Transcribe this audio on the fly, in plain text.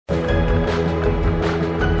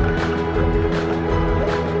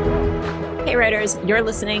writers, you're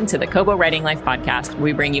listening to the Kobo Writing Life podcast, where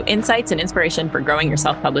we bring you insights and inspiration for growing your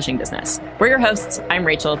self-publishing business. We're your hosts. I'm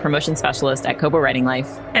Rachel, promotion specialist at Kobo Writing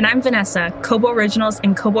Life. And I'm Vanessa, Kobo Originals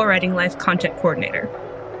and Kobo Writing Life content coordinator.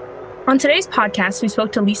 On today's podcast, we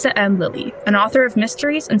spoke to Lisa M. Lilly, an author of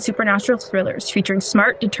mysteries and supernatural thrillers featuring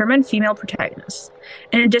smart, determined female protagonists.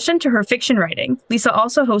 In addition to her fiction writing, Lisa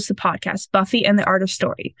also hosts the podcast Buffy and the Art of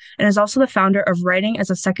Story, and is also the founder of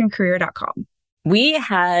writingasasecondcareer.com. We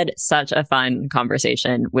had such a fun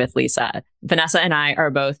conversation with Lisa. Vanessa and I are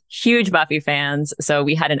both huge Buffy fans, so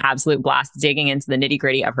we had an absolute blast digging into the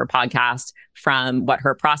nitty-gritty of her podcast, from what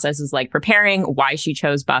her process is like preparing, why she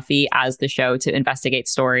chose Buffy as the show to investigate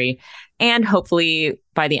story, and hopefully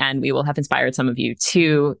by the end we will have inspired some of you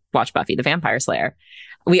to watch Buffy the Vampire Slayer.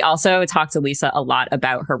 We also talked to Lisa a lot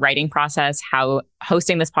about her writing process, how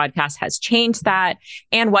hosting this podcast has changed that,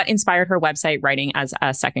 and what inspired her website,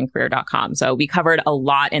 writingasasecondcareer.com. So we covered a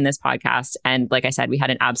lot in this podcast. And like I said, we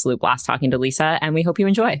had an absolute blast talking to Lisa, and we hope you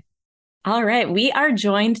enjoy. All right. We are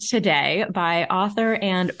joined today by author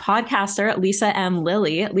and podcaster Lisa M.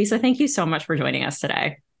 Lilly. Lisa, thank you so much for joining us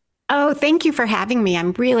today. Oh, thank you for having me.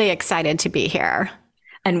 I'm really excited to be here.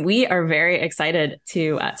 And we are very excited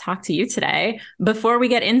to talk to you today. Before we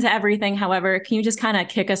get into everything, however, can you just kind of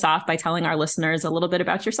kick us off by telling our listeners a little bit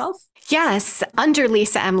about yourself? Yes. Under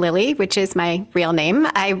Lisa M. Lilly, which is my real name,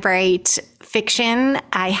 I write fiction.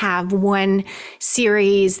 I have one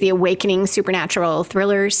series, the Awakening Supernatural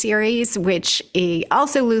Thriller series, which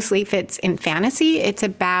also loosely fits in fantasy. It's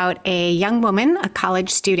about a young woman, a college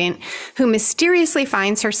student, who mysteriously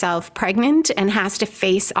finds herself pregnant and has to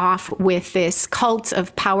face off with this cult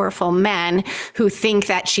of powerful men who think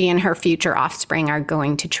that she and her future offspring are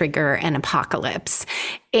going to trigger an apocalypse.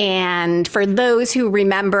 And for those who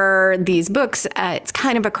remember these books, it's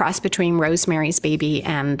kind of a cross between Rosemary's Baby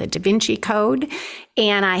and the Da Vinci Code.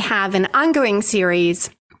 And I have an ongoing series,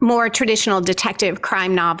 more traditional detective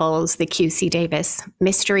crime novels, the Q.C. Davis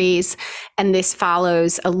mysteries. And this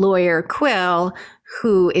follows a lawyer, Quill,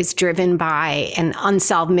 who is driven by an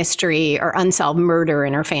unsolved mystery or unsolved murder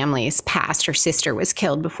in her family's past. Her sister was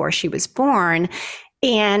killed before she was born.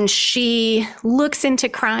 And she looks into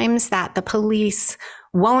crimes that the police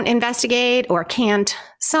won't investigate or can't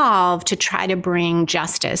solve to try to bring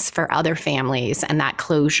justice for other families and that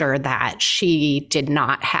closure that she did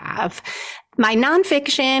not have. My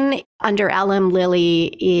nonfiction under LM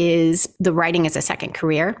Lilly is the Writing as a Second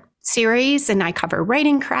Career series, and I cover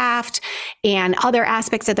writing craft and other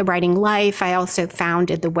aspects of the writing life. I also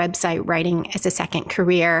founded the website Writing as a Second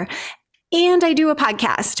Career. And I do a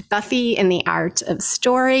podcast, Buffy and the Art of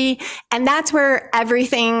Story. And that's where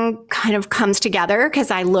everything kind of comes together,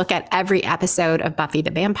 because I look at every episode of Buffy the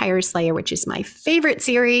Vampire Slayer, which is my favorite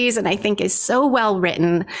series and I think is so well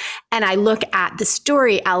written. And I look at the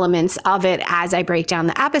story elements of it as I break down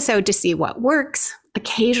the episode to see what works,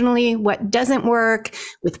 occasionally what doesn't work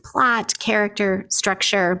with plot, character,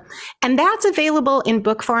 structure. And that's available in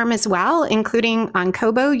book form as well, including on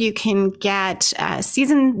Kobo. You can get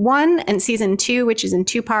season 1 and season 2, which is in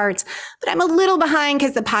 2 parts. But I'm a little behind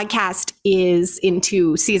because the podcast is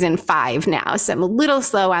into season 5 now. So I'm a little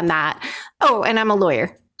slow on that. Oh, and I'm a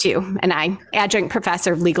lawyer too. And I'm adjunct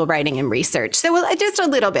professor of legal writing and research. So just a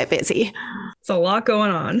little bit busy. It's a lot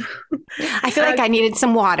going on. I feel like I needed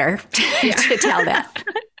some water to tell that.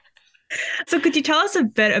 So could you tell us a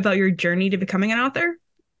bit about your journey to becoming an author?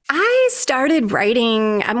 I started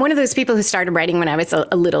writing. I'm one of those people who started writing when I was a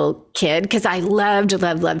little kid because I loved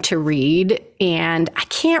to read. And I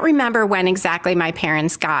can't remember when exactly my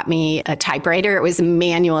parents got me a typewriter. It was a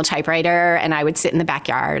manual typewriter. And I would sit in the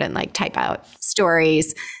backyard and type out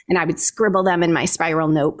stories. And I would scribble them in my spiral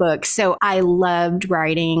notebook. So I loved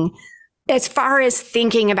writing. As far as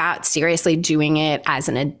thinking about seriously doing it as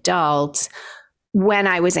an adult, when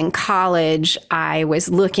I was in college, I was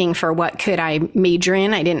looking for what could I major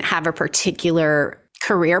in. I didn't have a particular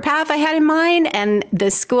career path I had in mind. And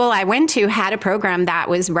the school I went to had a program that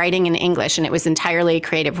was writing in English, and it was entirely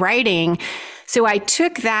creative writing. So I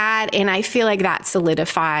took that, and I feel like that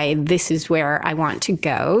solidified, this is where I want to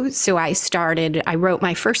go. So I wrote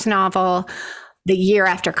my first novel the year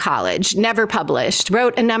after college, never published,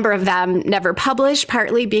 wrote a number of them, never published,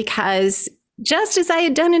 partly because just as I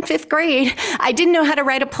had done in 5th grade, I didn't know how to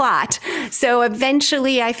write a plot. So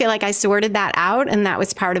eventually I feel like I sorted that out. And that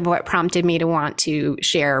was part of what prompted me to want to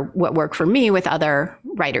share what worked for me with other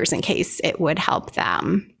writers in case it would help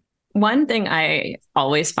them. One thing I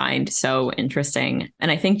always find so interesting, and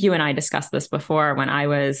I think you and I discussed this before when I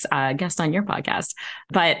was a guest on your podcast,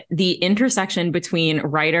 but the intersection between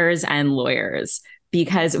writers and lawyers,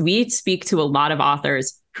 because we speak to a lot of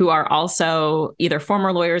authors who are also either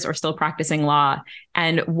former lawyers or still practicing law.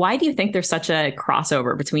 And why do you think there's such a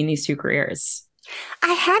crossover between these two careers?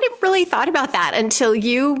 I hadn't really thought about that until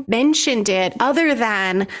you mentioned it, other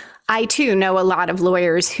than I too know a lot of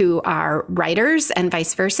lawyers who are writers and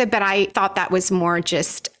vice versa, but I thought that was more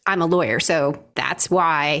just, I'm a lawyer, so that's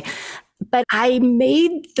why. But I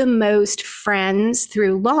made the most friends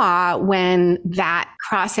through law when that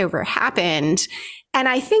crossover happened. And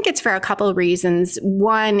I think it's for a couple of reasons.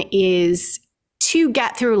 One is to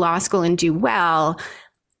get through law school and do well,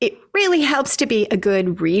 it really helps to be a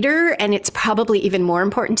good reader. And it's probably even more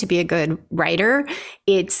important to be a good writer.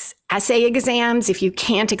 It's essay exams. If you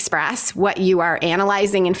can't express what you are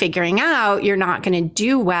analyzing and figuring out, you're not going to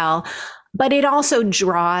do well. But it also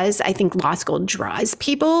draws, I think law school draws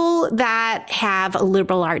people that have a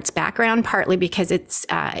liberal arts background, partly because it's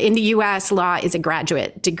in the US, law is a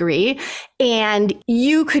graduate degree, and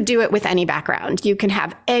you could do it with any background. You can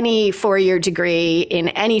have any 4-year degree in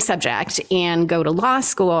any subject and go to law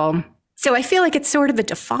school. So I feel like it's sort of a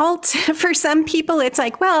default for some people. It's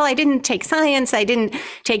like, well, I didn't take science, I didn't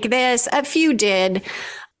take this. A few did.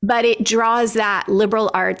 But it draws that liberal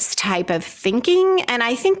arts type of thinking. And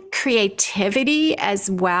I think creativity as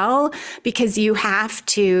well, because you have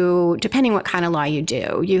to, depending what kind of law you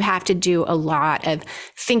do, you have to do a lot of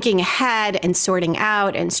thinking ahead and sorting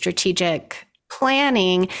out and strategic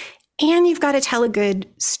planning. And you've got to tell a good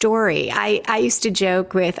story. I used to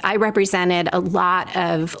joke with, I represented a lot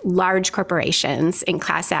of large corporations in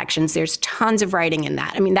class actions. There's tons of writing in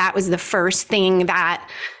that. I mean, that was the first thing that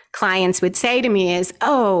clients would say to me is,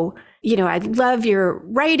 oh, I love your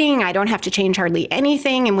writing. I don't have to change hardly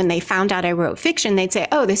anything. And when they found out I wrote fiction, they'd say,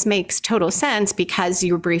 oh, this makes total sense because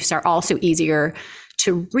your briefs are also easier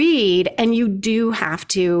to read, and you do have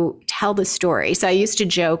to tell the story. So I used to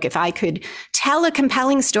joke, if I could tell a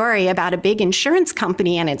compelling story about a big insurance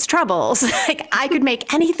company and its troubles, like I could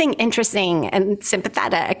make anything interesting and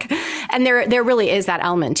sympathetic. And there really is that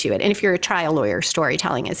element to it. And if you're a trial lawyer,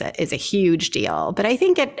 storytelling is a huge deal. But I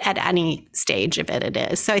think at any stage of it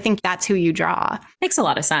is. So I think that's who you draw. Makes a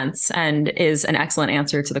lot of sense and is an excellent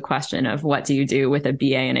answer to the question of what do you do with a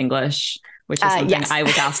BA in English, which is something yes. I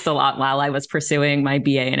was asked a lot while I was pursuing my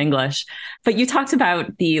BA in English. But you talked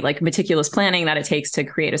about the meticulous planning that it takes to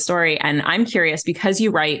create a story. And I'm curious, because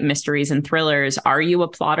you write mysteries and thrillers, are you a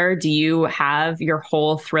plotter? Do you have your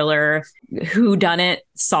whole thriller whodunit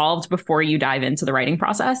solved before you dive into the writing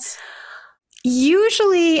process?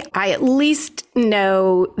 Usually, I at least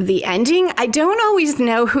know the ending. I don't always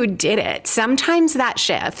know who did it. Sometimes that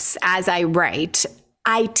shifts as I write.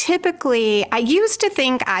 I used to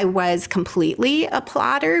think I was completely a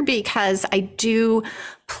plotter because I do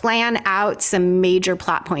plan out some major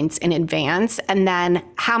plot points in advance, and then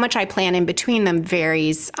how much I plan in between them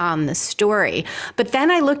varies on the story. But then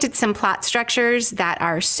I looked at some plot structures that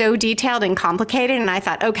are so detailed and complicated, and I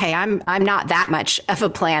thought, okay, I'm not that much of a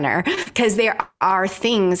planner, because there are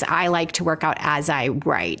things I like to work out as I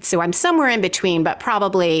write. So I'm somewhere in between, but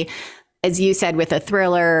probably, as you said, with a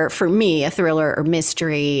thriller, for me, a thriller or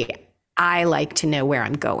mystery, I like to know where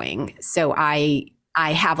I'm going. So I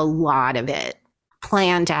have a lot of it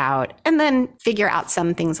planned out and then figure out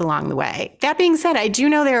some things along the way. That being said, I do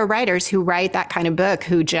know there are writers who write that kind of book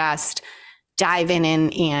who just dive in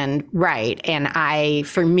and write. And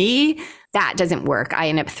for me, that doesn't work. I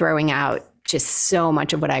end up throwing out just so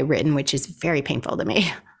much of what I've written, which is very painful to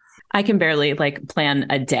me. I can barely plan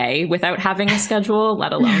a day without having a schedule,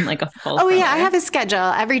 let alone a full. Oh, yeah. I have a schedule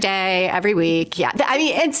every day, every week. Yeah. I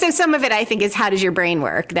mean, and so some of it I think is, how does your brain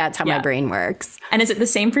work? That's how my brain works. And is it the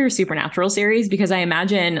same for your Supernatural series? Because I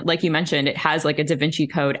imagine, like you mentioned, it has a Da Vinci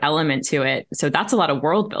Code element to it. So that's a lot of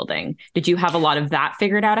world building. Did you have a lot of that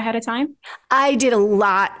figured out ahead of time? I did a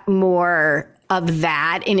lot more of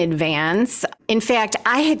that in advance. In fact,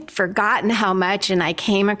 I had forgotten how much, and I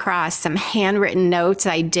came across some handwritten notes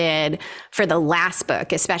I did for the last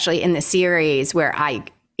book, especially in the series, where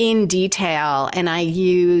in detail, and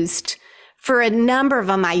for a number of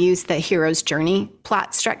them, I used the hero's journey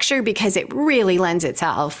plot structure because it really lends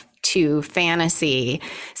itself to fantasy.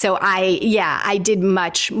 So I did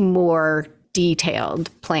much more detailed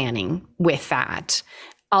planning with that.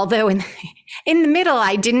 Although in the middle,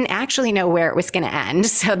 I didn't actually know where it was going to end.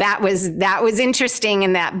 So that was interesting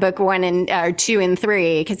in that book 2 and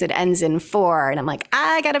 3, because it ends in 4. And I'm like,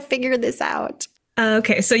 I got to figure this out.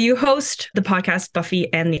 Okay, so you host the podcast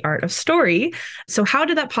Buffy and the Art of Story. So how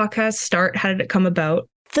did that podcast start? How did it come about?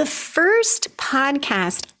 The first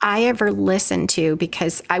podcast I ever listened to,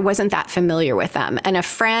 because I wasn't that familiar with them, and a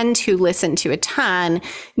friend who listened to a ton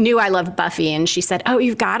knew I loved Buffy, and she said, oh,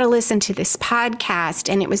 you've got to listen to this podcast.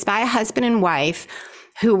 And it was by a husband and wife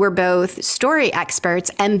who were both story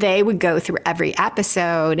experts, and they would go through every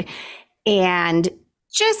episode and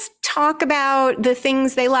just talk about the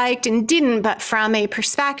things they liked and didn't, but from a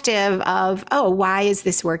perspective of, oh, why is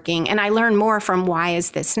this working? And I learned more from why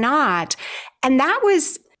is this not? And that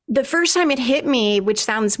was the first time it hit me, which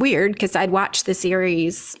sounds weird because I'd watched the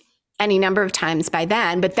series any number of times by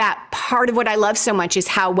then. But that part of what I love so much is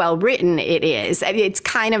how well written it is. It's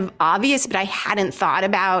kind of obvious, but I hadn't thought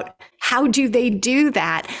about how do they do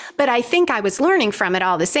that. But I think I was learning from it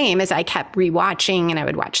all the same as I kept rewatching and I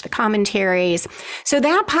would watch the commentaries. So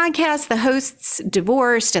that podcast, the hosts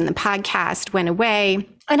divorced and the podcast went away.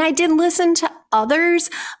 And I did listen to others,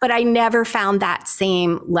 but I never found that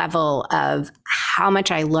same level of how much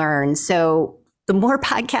I learned. So the more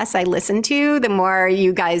podcasts I listen to, the more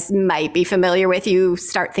you guys might be familiar with, you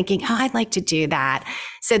start thinking, oh, I'd like to do that.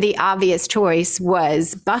 So the obvious choice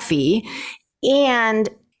was Buffy. And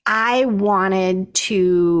I wanted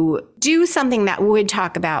to do something that would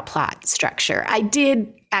talk about plot structure. I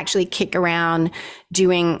did actually kick around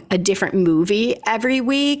doing a different movie every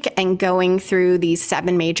week and going through these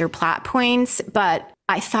 7 major plot points, but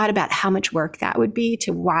I thought about how much work that would be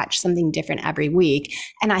to watch something different every week.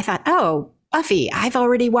 And I thought, oh, Buffy, I've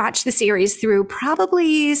already watched the series through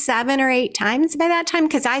probably 7 or 8 times by that time,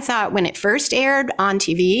 because I saw it when it first aired on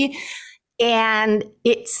TV and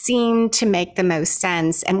it seemed to make the most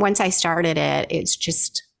sense. And once I started it,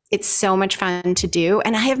 it's so much fun to do.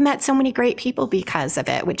 And I have met so many great people because of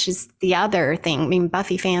it, which is the other thing. I mean,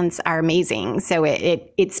 Buffy fans are amazing. So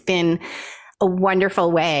it's been a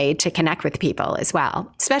wonderful way to connect with people as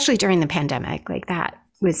well, especially during the pandemic. Like that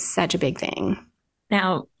was such a big thing.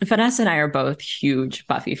 Now, Vanessa and I are both huge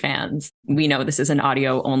Buffy fans. We know this is an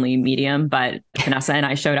audio only medium, but Vanessa and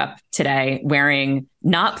I showed up today wearing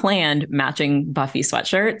not planned matching Buffy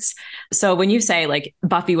sweatshirts. So when you say like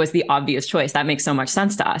Buffy was the obvious choice, that makes so much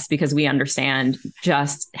sense to us because we understand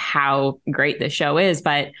just how great this show is.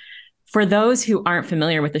 But for those who aren't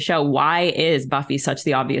familiar with the show, why is Buffy such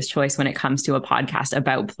the obvious choice when it comes to a podcast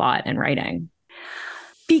about plot and writing?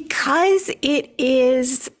 Because it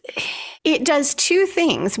does 2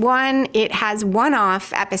 things. One, it has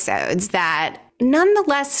one-off episodes that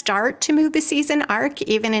nonetheless start to move the season arc,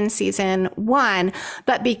 even in season 1.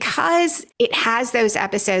 But because it has those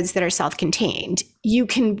episodes that are self-contained, you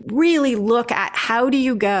can really look at how do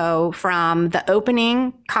you go from the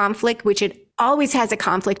opening conflict, which it always has a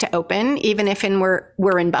conflict to open, even if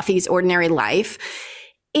we're in Buffy's ordinary life.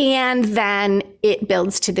 And then it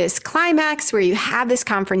builds to this climax where you have this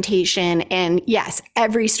confrontation. And yes,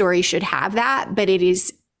 every story should have that, but it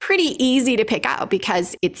is pretty easy to pick out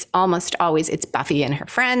because it's almost always, it's Buffy and her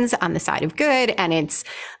friends on the side of good, and it's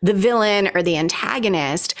the villain or the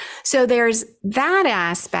antagonist. So there's that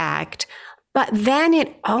aspect. But then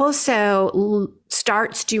it also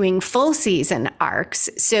starts doing full season arcs.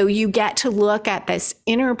 So you get to look at this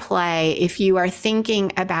interplay if you are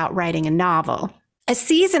thinking about writing a novel. A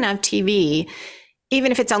season of TV,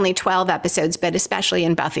 even if it's only 12 episodes, but especially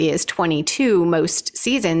in Buffy is 22 most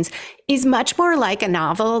seasons, is much more like a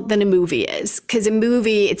novel than a movie is. Because a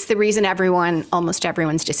movie, it's the reason almost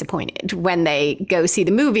everyone's disappointed when they go see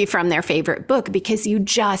the movie from their favorite book, because you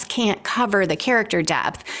just can't cover the character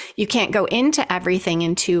depth. You can't go into everything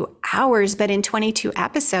in 2 hours, but in 22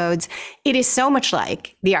 episodes, it is so much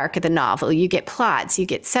like the arc of the novel. You get plots, you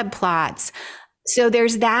get subplots. So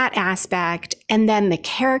there's that aspect. And then the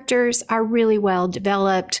characters are really well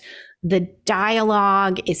developed. The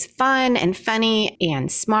dialogue is fun and funny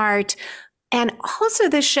and smart. And also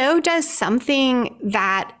the show does something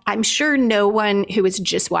that I'm sure no one who is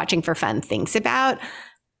just watching for fun thinks about,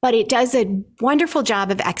 but it does a wonderful job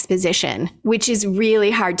of exposition, which is really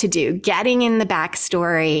hard to do. Getting in the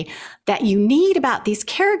backstory that you need about these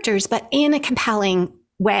characters, but in a compelling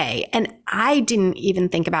way. And I didn't even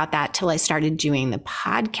think about that till I started doing the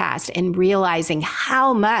podcast and realizing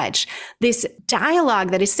how much this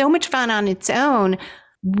dialogue that is so much fun on its own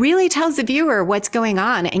really tells the viewer what's going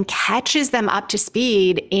on and catches them up to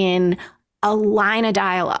speed in a line of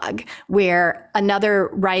dialogue where another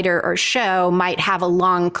writer or show might have a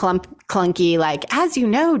long clunky, like, as you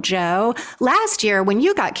know, Joe, last year when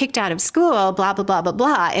you got kicked out of school, blah, blah, blah, blah,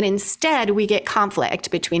 blah. And instead we get conflict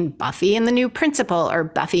between Buffy and the new principal or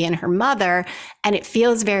Buffy and her mother. And it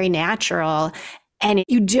feels very natural. And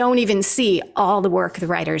you don't even see all the work the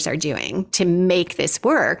writers are doing to make this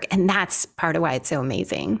work. And that's part of why it's so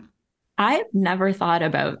amazing. I've never thought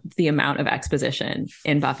about the amount of exposition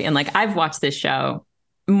in Buffy. And like, I've watched this show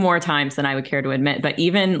more times than I would care to admit, but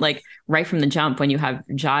even like right from the jump, when you have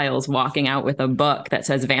Giles walking out with a book that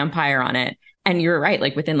says vampire on it, and you're right,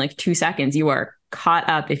 like within like 2 seconds, you are caught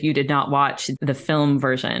up if you did not watch the film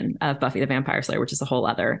version of Buffy the Vampire Slayer, which is a whole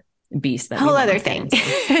other beast. That whole other thing.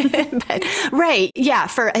 But, right. Yeah.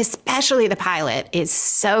 For especially the pilot is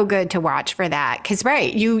so good to watch for that. Because,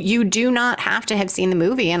 right, you do not have to have seen the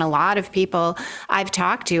movie. And a lot of people I've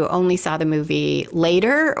talked to only saw the movie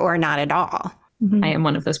later or not at all. I am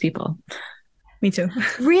one of those people. Me too.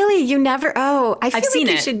 Really? You never? Oh, I've seen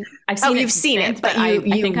it. I've seen you've seen it, but I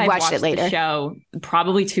you think I watched it later. The show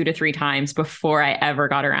probably 2 to 3 times before I ever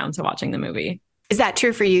got around to watching the movie. Is that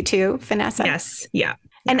true for you too, Vanessa? Yes. Yeah.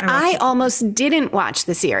 And I almost didn't watch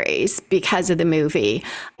the series because of the movie.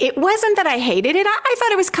 It wasn't that I hated it. I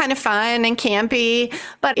thought it was kind of fun and campy,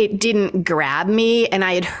 but it didn't grab me. And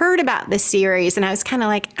I had heard about the series and I was kind of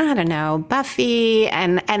like, I don't know, Buffy.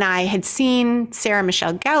 And I had seen Sarah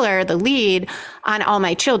Michelle Gellar, the lead, on All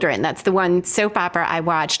My Children. That's the one soap opera I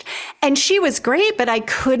watched. And she was great, but I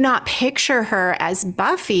could not picture her as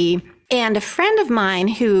Buffy. And a friend of mine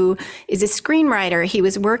who is a screenwriter, he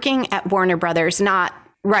was working at Warner Brothers, not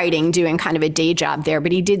writing, doing kind of a day job there,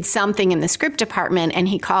 but he did something in the script department and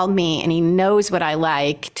he called me and he knows what I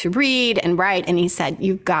like to read and write. And he said,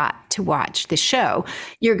 you've got to watch the show.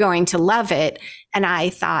 You're going to love it. And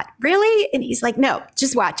I thought, really? And he's like, no,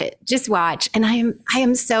 just watch it. Just watch. And I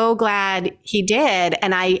am so glad he did.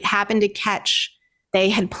 And I happened to catch,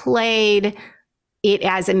 they had played it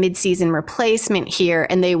as a mid-season replacement here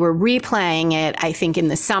and they were replaying it, I think, in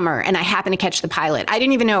the summer. And I happened to catch the pilot. I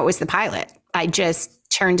didn't even know it was the pilot. I just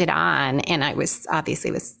turned it on and I was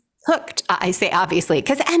hooked. I say obviously,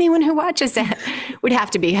 because anyone who watches it would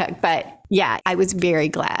have to be hooked. But yeah, I was very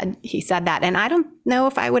glad he said that. And I don't know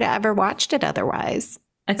if I would have ever watched it otherwise.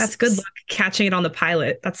 That's good luck catching it on the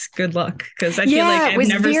pilot. That's good luck. Because I feel like I've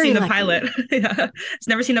never seen the pilot. Yeah. I've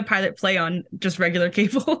never seen the pilot play on just regular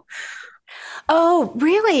cable. Oh,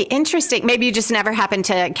 really? Interesting. Maybe you just never happened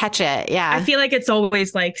to catch it. Yeah. I feel like it's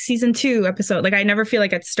always like season 2 episode. Like I never feel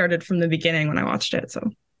like it started from the beginning when I watched it. So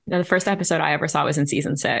the first episode I ever saw was in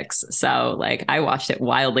season 6. So like I watched it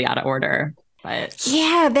wildly out of order. But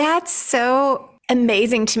yeah, that's so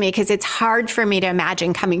amazing to me because it's hard for me to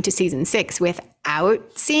imagine coming to season 6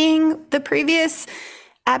 without seeing the previous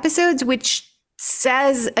episodes, which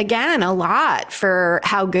says, again, a lot for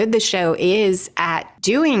how good the show is at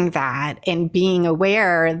doing that and being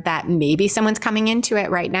aware that maybe someone's coming into it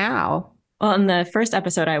right now. Well, and the first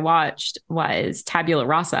episode I watched was Tabula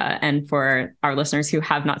Rasa. And for our listeners who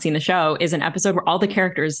have not seen the show, is an episode where all the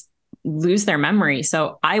characters lose their memory.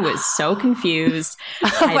 So I was so confused.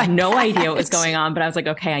 I had no idea what was going on, but I was like,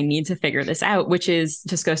 okay, I need to figure this out, which is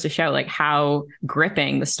just goes to show like how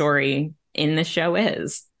gripping the story in the show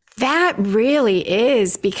is. That really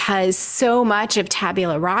is, because so much of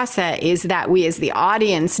Tabula Rasa is that we as the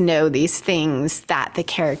audience know these things that the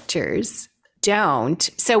characters don't.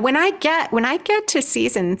 So when I get to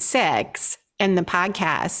season 6 in the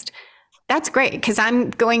podcast, that's great because I'm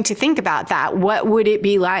going to think about that. What would it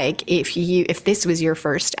be like if this was your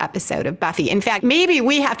first episode of Buffy? In fact, maybe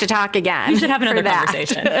we have to talk again. We should have another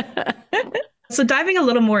conversation. So diving a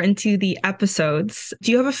little more into the episodes, do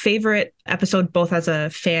you have a favorite episode, both as a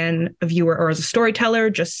fan, a viewer, or as a storyteller?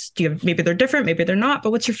 Just do you have, maybe they're different, maybe they're not,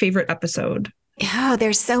 but what's your favorite episode? Oh,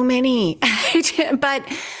 there's so many. But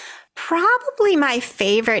probably my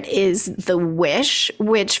favorite is The Wish,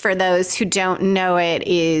 which for those who don't know it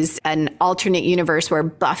is an alternate universe where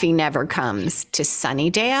Buffy never comes to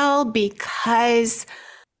Sunnydale, because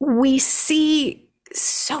we see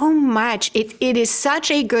so much. It is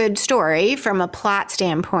such a good story from a plot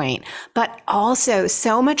standpoint, but also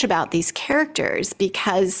so much about these characters,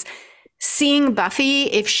 because seeing Buffy,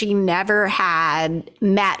 if she never had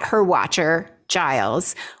met her watcher,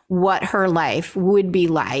 Giles, what her life would be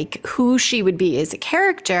like, who she would be as a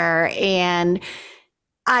character. And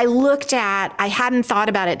I hadn't thought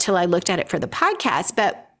about it till I looked at it for the podcast,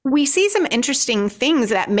 but we see some interesting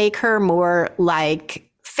things that make her more like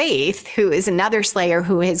Faith, who is another Slayer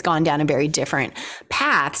who has gone down a very different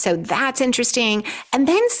path. So that's interesting. And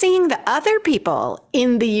then seeing the other people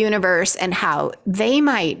in the universe and how they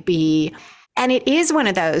might be. And it is one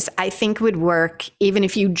of those I think would work even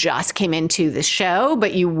if you just came into the show,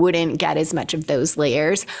 but you wouldn't get as much of those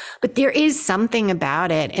layers. But there is something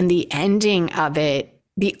about it, and the ending of it,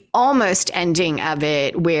 the almost ending of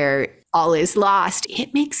it where all is lost,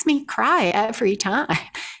 it makes me cry every time.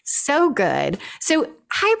 So good. So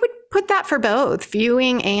I would put that for both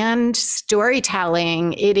viewing and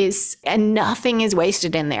storytelling. It is, and nothing is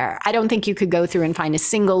wasted in there. I don't think you could go through and find a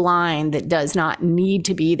single line that does not need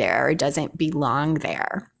to be there or doesn't belong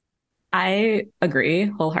there. I agree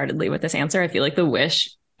wholeheartedly with this answer. I feel like The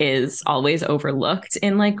Wish is always overlooked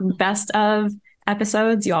in like best of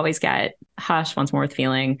episodes. You always get Hush, Once More with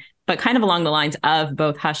Feeling, but kind of along the lines of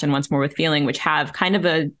both Hush and Once More with Feeling, which have kind of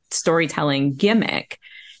a storytelling gimmick.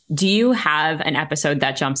 Do you have an episode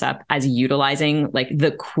that jumps up as utilizing like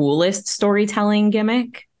the coolest storytelling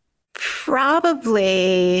gimmick?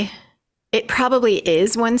 Probably. It probably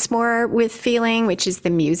is Once More with Feeling, which is the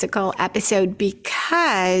musical episode,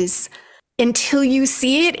 because until you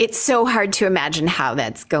see it, it's so hard to imagine how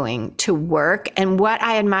that's going to work. And what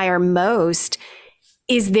I admire most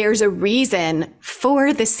is there's a reason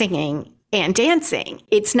for the singing and dancing.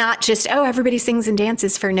 It's not just, oh, everybody sings and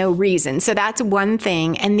dances for no reason. So that's one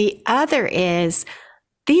thing. And the other is,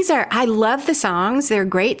 I love the songs. They're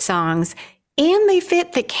great songs, and they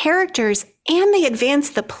fit the characters, and they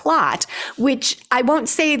advance the plot, which I won't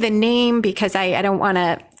say the name because I don't want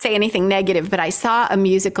to say anything negative, but I saw a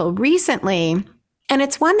musical recently, and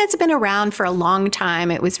it's one that's been around for a long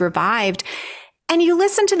time. It was revived. And you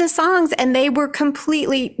listen to the songs and they were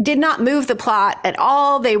did not move the plot at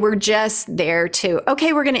all. They were just there to,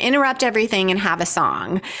 okay, we're going to interrupt everything and have a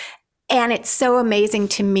song. And it's so amazing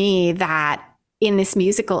to me that in this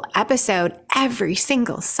musical episode, every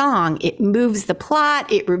single song, it moves the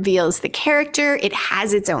plot, it reveals the character, it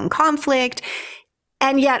has its own conflict.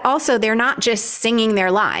 And yet also they're not just singing their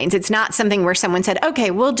lines. It's not something where someone said, okay,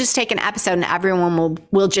 we'll just take an episode and everyone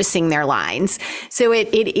will just sing their lines. So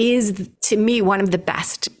it is, to me, one of the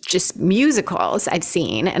best just musicals I've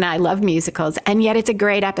seen. And I love musicals. And yet it's a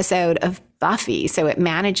great episode of Buffy. So it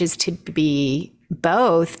manages to be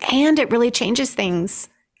both. And it really changes things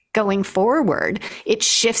going forward. It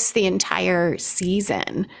shifts the entire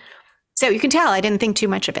season. So you can tell I didn't think too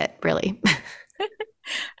much of it, really.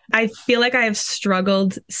 I feel like I have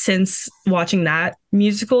struggled since watching that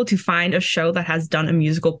musical to find a show that has done a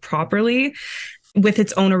musical properly with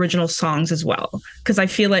its own original songs as well. Because I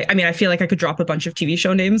feel like I could drop a bunch of TV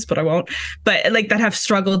show names, but I won't. But like that have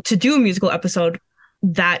struggled to do a musical episode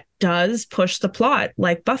that does push the plot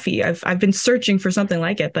like Buffy. I've been searching for something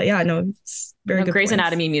like it, but yeah, no, it's very good. Grey's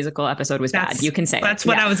Anatomy musical episode was bad. You can say that's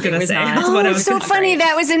what I was going to say. It's so funny.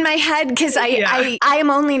 That was in my head because I am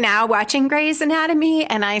only now watching Grey's Anatomy,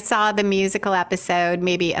 and I saw the musical episode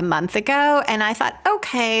maybe a month ago, and I thought,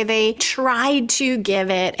 okay, they tried to give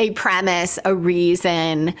it a premise, a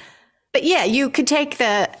reason, but yeah, you could take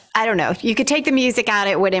the music out.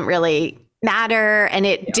 It wouldn't really matter. And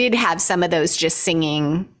it did have some of those just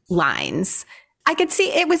singing lines. I could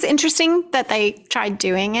see it was interesting that they tried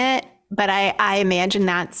doing it, but I imagine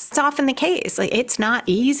that's often the case. Like, it's not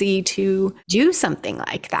easy to do something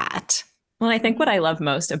like that. Well, I think what I love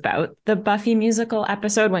most about the Buffy musical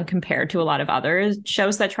episode when compared to a lot of other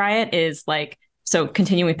shows that try it is like, so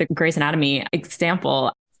continuing with the Grey's Anatomy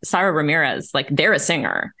example, Sarah Ramirez, like they're a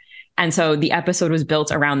singer. And so the episode was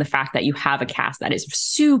built around the fact that you have a cast that is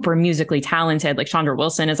super musically talented. Like Chandra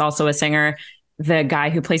Wilson is also a singer. The guy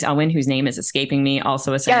who plays Owen, whose name is escaping me,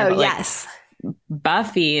 also a singer. Oh, yes.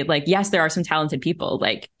 Buffy, like, yes, there are some talented people.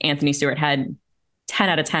 Like Anthony Stewart Head, 10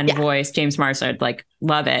 out of 10 voice. James Marsden, like,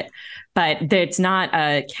 love it. But it's not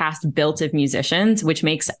a cast built of musicians, which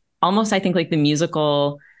makes almost, I think, like the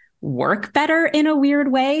musical work better in a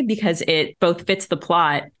weird way, because it both fits the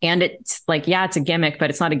plot and it's like, yeah, it's a gimmick,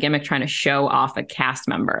 but it's not a gimmick trying to show off a cast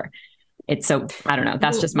member. It's so, I don't know.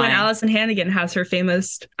 That's just when Alison Hannigan has her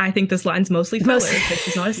famous, I think this line's mostly filler because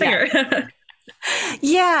she's not a singer.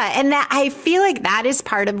 Yeah. And that, I feel like that is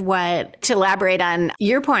part of what, to elaborate on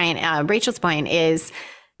your point, Rachel's point, is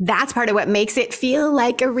that's part of what makes it feel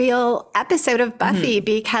like a real episode of Buffy,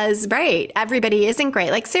 because, right, everybody isn't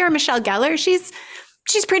great. Like Sarah Michelle Gellar, she's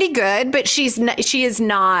pretty good, but she is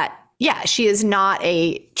not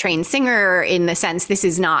a trained singer in the sense this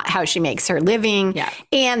is not how she makes her living. Yeah.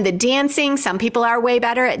 And the dancing, some people are way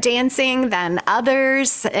better at dancing than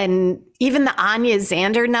others. And even the Anya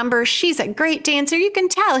Zander number, she's a great dancer. You can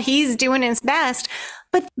tell he's doing his best.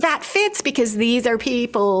 But that fits because these are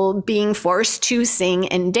people being forced to sing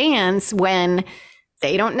and dance when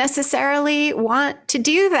they don't necessarily want to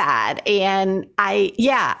do that. And I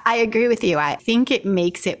agree with you. I think it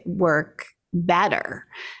makes it work better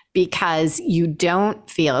because you don't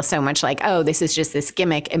feel so much like, oh, this is just this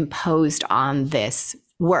gimmick imposed on this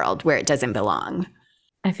world where it doesn't belong.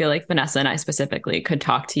 I feel like Vanessa and I specifically could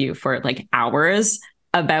talk to you for like hours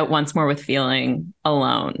about Once More with Feeling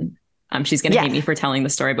alone. She's going to hate me for telling the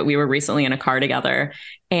story, but we were recently in a car together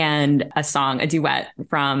and a duet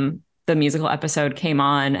from the musical episode came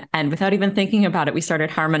on, and without even thinking about it, we started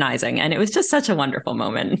harmonizing, and it was just such a wonderful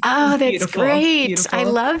moment. Oh, that's great. Beautiful. I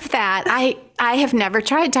love that. I have never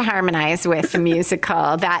tried to harmonize with the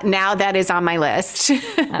musical. That is on my list.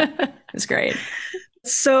 It's great.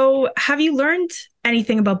 So have you learned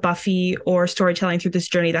anything about Buffy or storytelling through this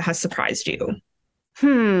journey that has surprised you?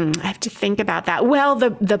 I have to think about that. Well,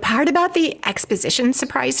 the part about the exposition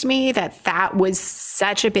surprised me, that was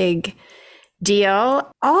such a big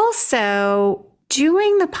deal. Also,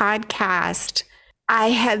 doing the podcast, I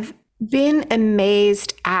have been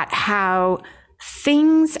amazed at how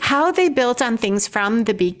they built on things from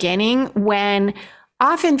the beginning, when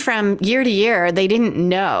often from year to year, they didn't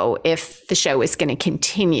know if the show was going to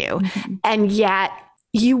continue. Mm-hmm. And yet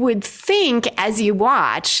you would think as you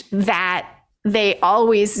watch that they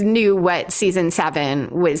always knew what season 7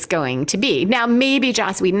 was going to be. Now, maybe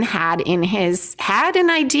Joss Whedon had an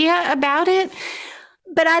idea about it,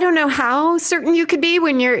 but I don't know how certain you could be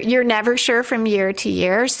when you're never sure from year to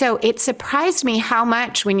year. So it surprised me how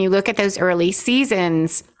much, when you look at those early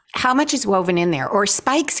seasons, how much is woven in there. Or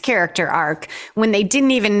Spike's character arc, when they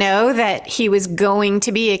didn't even know that he was going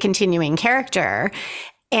to be a continuing character.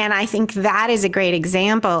 And I think that is a great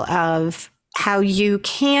example of how you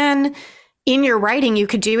can, in your writing, you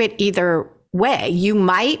could do it either way. You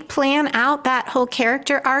might plan out that whole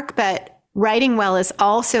character arc, but writing well is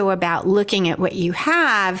also about looking at what you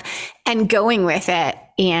have and going with it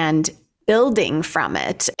and building from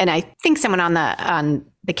it. And I think someone on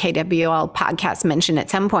the KWL podcast mentioned at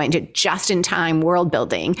some point just-in-time world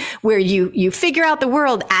building, where you figure out the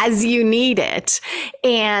world as you need it.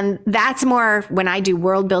 And that's more, when I do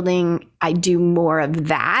world building, I do more of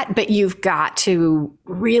that, but you've got to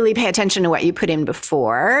really pay attention to what you put in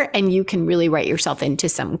before, and you can really write yourself into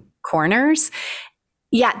some corners.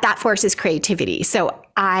 Yeah, that forces creativity. So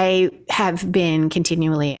I have been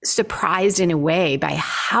continually surprised in a way by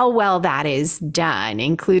how well that is done,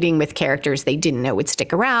 including with characters they didn't know would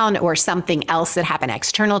stick around, or something else that happened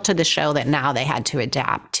external to the show that now they had to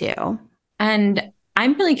adapt to. And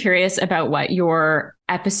I'm really curious about what your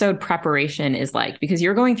episode preparation is like, because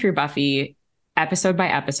you're going through Buffy episode by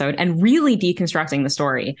episode and really deconstructing the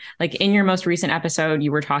story. Like in your most recent episode, you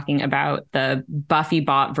were talking about the Buffy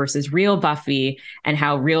bot versus real Buffy, and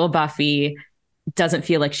how real Buffy doesn't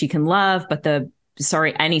feel like she can love, but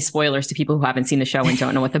any spoilers to people who haven't seen the show and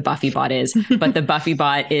don't know what the Buffy bot is, but the Buffy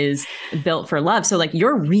bot is built for love. So like,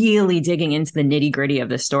 you're really digging into the nitty gritty of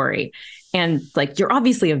the story. And like, you're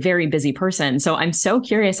obviously a very busy person. So I'm so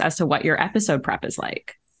curious as to what your episode prep is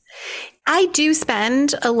like. I do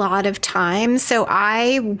spend a lot of time. So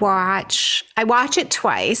I watch it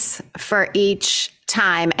twice for each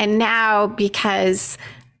time. And now, because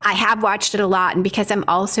I have watched it a lot, and because I'm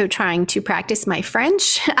also trying to practice my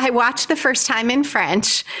French, I watched the first time in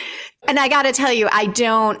French. And I got to tell you,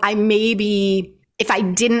 if I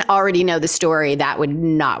didn't already know the story, that would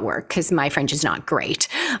not work, because my French is not great.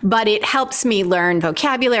 But it helps me learn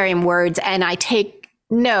vocabulary and words, and I take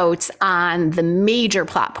notes on the major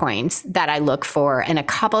plot points that I look for and a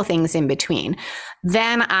couple things in between.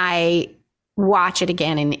 Then I watch it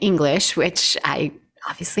again in English, which I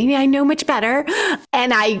know much better,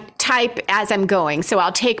 and I type as I'm going. So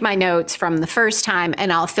I'll take my notes from the first time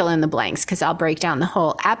and I'll fill in the blanks, because I'll break down the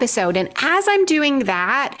whole episode. And as I'm doing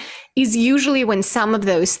that is usually when some of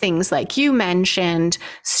those things, like you mentioned,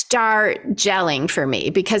 start gelling for me,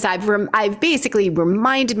 because I've basically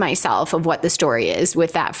reminded myself of what the story is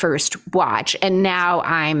with that first watch. And now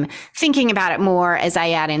I'm thinking about it more as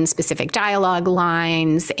I add in specific dialogue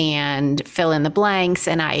lines and fill in the blanks,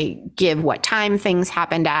 and I give what time things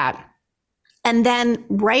happened at. And then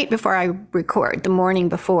right before I record, the morning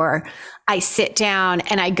before, I sit down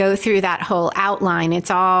and I go through that whole outline.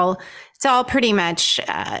 It's all pretty much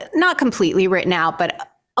not completely written out, but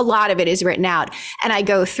a lot of it is written out. And I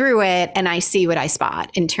go through it and I see what I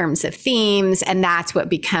spot in terms of themes. And that's what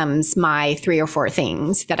becomes my 3 or 4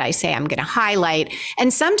 things that I say I'm going to highlight.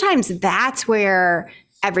 And sometimes that's where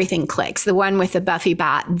everything clicks. The one with the Buffy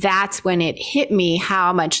bot, that's when it hit me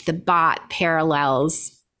how much the bot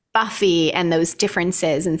parallels Buffy and those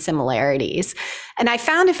differences and similarities. And I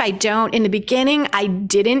found if I don't, in the beginning, I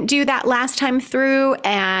didn't do that last time through.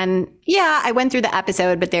 And yeah, I went through the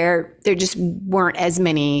episode, but there just weren't as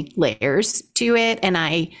many layers to it. And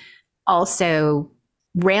I also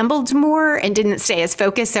rambled more and didn't stay as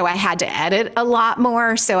focused. So I had to edit a lot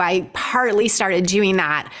more. So I partly started doing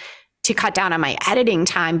that to cut down on my editing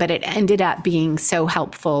time, but it ended up being so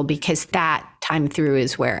helpful because that time through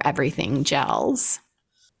is where everything gels.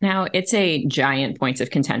 Now, it's a giant point of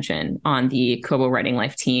contention on the Kobo Writing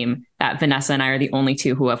Life team that Vanessa and I are the only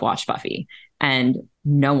 2 who have watched Buffy, and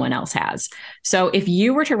no one else has. So if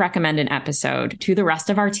you were to recommend an episode to the rest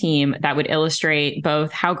of our team that would illustrate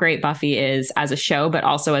both how great Buffy is as a show, but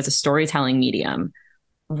also as a storytelling medium,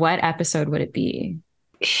 what episode would it be?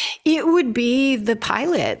 It would be the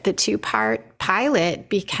pilot, the 2-part pilot,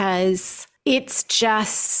 because It's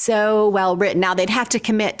just so well written. Now they'd have to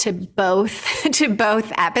commit to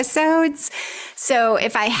both episodes. So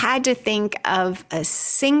if I had to think of a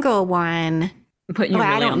single one, I'm putting you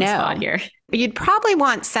really on the spot here. You'd probably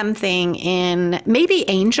want something in maybe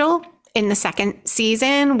Angel in the second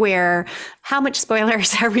season, where how much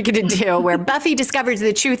spoilers are we going to do? Where Buffy discovers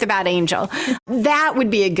the truth about Angel. That would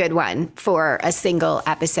be a good one for a single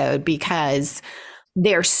episode, because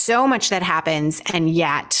there's so much that happens, and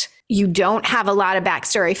yet you don't have a lot of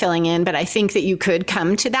backstory filling in. But I think that you could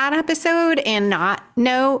come to that episode and not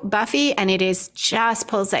know Buffy, and it is just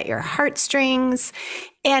pulls at your heartstrings.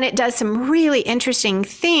 And it does some really interesting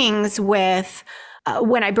things with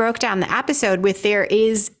when I broke down the episode with there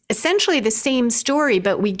is essentially the same story,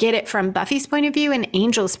 but we get it from Buffy's point of view and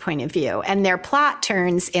Angel's point of view, and their plot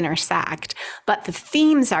turns intersect, but the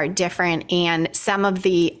themes are different. And some of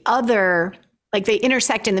the other, like they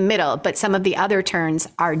intersect in the middle, but some of the other turns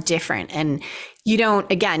are different. And you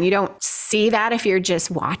don't see that if you're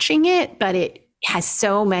just watching it, but it has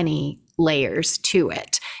so many layers to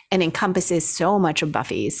it and encompasses so much of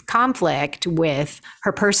Buffy's conflict with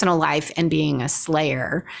her personal life and being a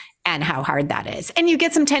Slayer and how hard that is. And you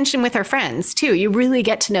get some tension with her friends too. You really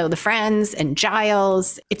get to know the friends and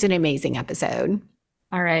Giles. It's an amazing episode.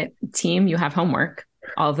 All right, team, you have homework.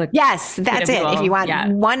 Yes, that's it. If you want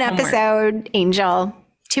one episode, homework. Angel,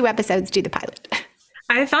 2 episodes, do the pilot.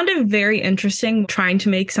 I found it very interesting trying to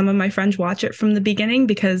make some of my friends watch it from the beginning,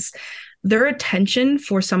 because their attention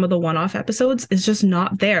for some of the one-off episodes is just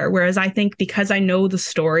not there. Whereas I think because I know the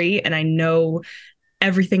story and I know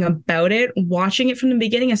everything about it, watching it from the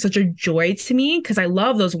beginning is such a joy to me, because I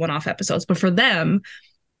love those one-off episodes. But for them,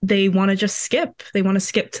 they want to just skip. They want to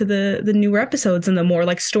skip to the newer episodes and the more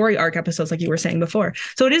like story arc episodes, like you were saying before.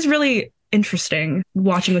 So it is really interesting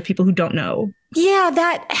watching with people who don't know. Yeah,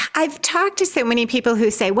 that I've talked to so many people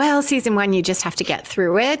who say, well, season 1, you just have to get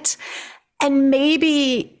through it. And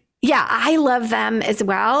maybe... yeah, I love them as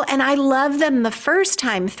well. And I love them the first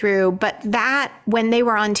time through, but that when they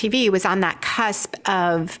were on TV was on that cusp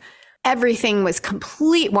of everything was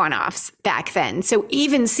complete one-offs back then. So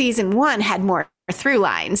even season 1 had more through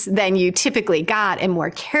lines than you typically got and more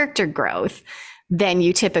character growth than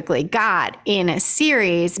you typically got in a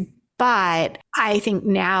series. But I think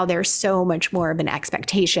now there's so much more of an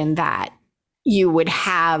expectation that you would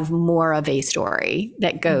have more of a story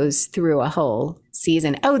that goes through a whole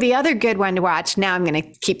season. Oh, the other good one to watch, now I'm going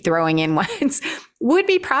to keep throwing in ones, would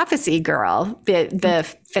be Prophecy Girl,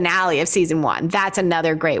 the finale of season 1. That's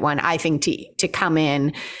another great one, I think, to come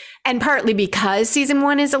in. And partly because season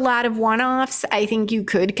 1 is a lot of one-offs, I think you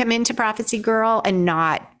could come into Prophecy Girl and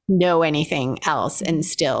not know anything else and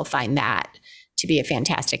still find that to be a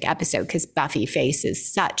fantastic episode, because Buffy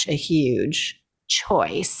faces such a huge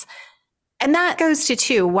choice. And that goes to,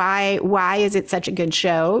 too, why is it such a good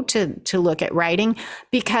show to look at writing?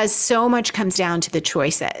 Because so much comes down to the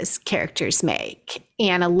choices characters make.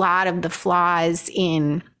 And a lot of the flaws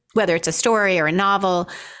in whether it's a story or a novel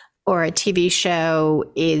or a TV show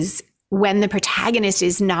is when the protagonist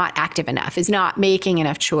is not active enough, is not making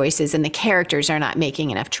enough choices, and the characters are not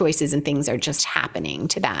making enough choices, and things are just happening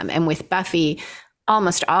to them. And with Buffy,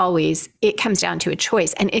 almost always, it comes down to a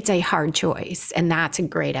choice, and it's a hard choice. And that's a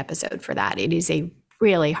great episode for that. It is a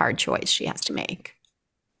really hard choice she has to make.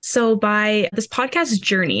 So by this podcast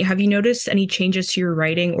journey, have you noticed any changes to your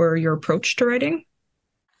writing or your approach to writing?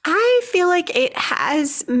 I feel like it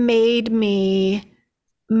has made me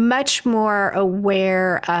much more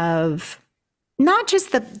aware of not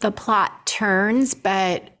just the plot turns,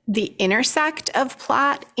 but the intersect of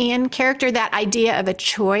plot and character, that idea of a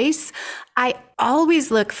choice. I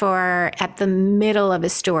always look for at the middle of a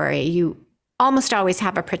story, you almost always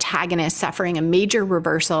have a protagonist suffering a major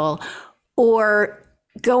reversal or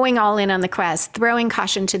going all in on the quest, throwing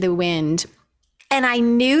caution to the wind. And I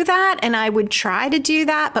knew that, and I would try to do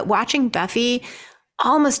that. But watching Buffy,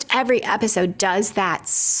 almost every episode does that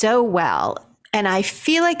so well. And I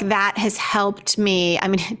feel like that has helped me.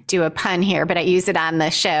 I'm going to do a pun here, but I use it on the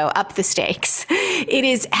show, up the stakes. It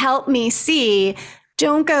has helped me see,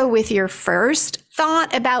 don't go with your first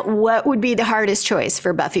thought about what would be the hardest choice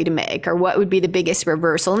for Buffy to make or what would be the biggest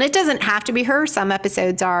reversal. And it doesn't have to be her. Some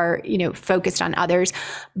episodes are, focused on others,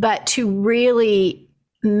 but to really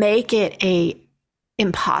make it a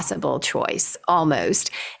impossible choice almost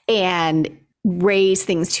and raise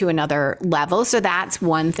things to another level. So that's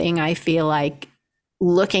one thing I feel like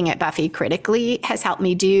looking at Buffy critically has helped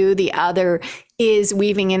me do. The other is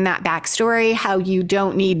weaving in that backstory, how you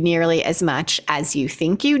don't need nearly as much as you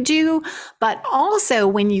think you do. But also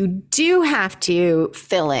when you do have to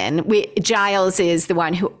fill in, Giles is the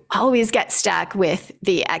one who always gets stuck with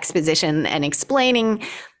the exposition and explaining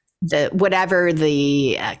whatever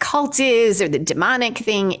the cult is or the demonic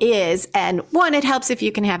thing is. And one, it helps if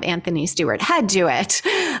you can have Anthony Stewart Head do it.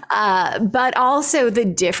 But also the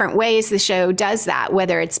different ways the show does that,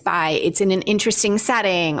 whether it's in an interesting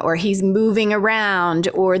setting or he's moving around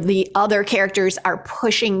or the other characters are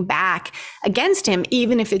pushing back against him,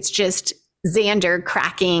 even if it's just Xander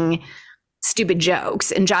cracking stupid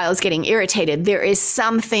jokes and Giles getting irritated. There is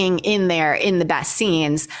something in there in the best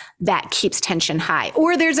scenes that keeps tension high.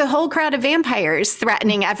 Or there's a whole crowd of vampires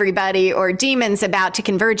threatening everybody or demons about to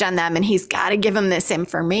converge on them, and he's got to give them this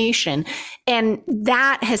information. And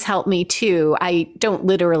that has helped me too. I don't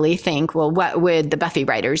literally think, well, what would the Buffy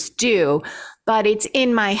writers do? But it's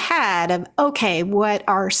in my head of, okay, what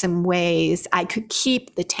are some ways I could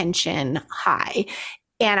keep the tension high?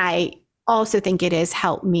 And I also think it has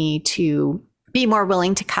helped me to be more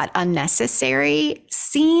willing to cut unnecessary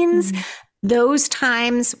scenes. Mm-hmm. Those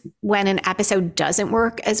times when an episode doesn't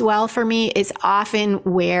work as well for me is often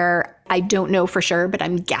where I don't know for sure, but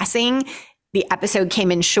I'm guessing the episode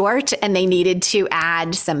came in short and they needed to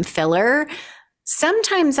add some filler.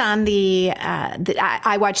 Sometimes on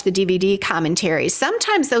I watch the DVD commentaries.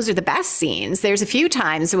 Sometimes those are the best scenes. There's a few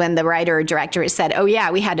times when the writer or director has said, oh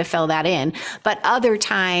yeah, we had to fill that in. But other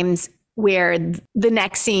times where the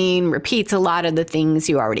next scene repeats a lot of the things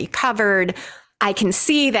you already covered, I can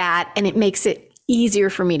see that, and it makes it easier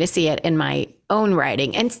for me to see it in my own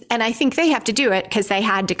writing. And I think they have to do it because they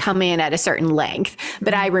had to come in at a certain length.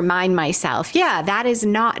 But I remind myself, yeah, that is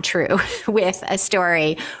not true with a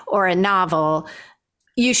story or a novel.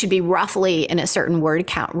 You should be roughly in a certain word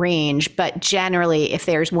count range, but generally, if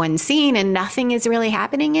there's one scene and nothing is really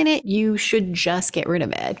happening in it, you should just get rid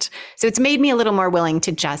of it. So it's made me a little more willing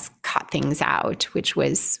to just cut things out, which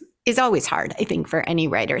is always hard, I think, for any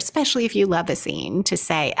writer, especially if you love a scene, to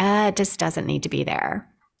say, it just doesn't need to be there.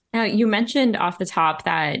 Now, you mentioned off the top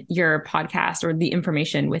that your podcast or the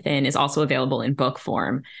information within is also available in book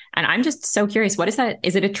form. And I'm just so curious, what is that?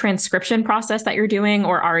 Is it a transcription process that you're doing,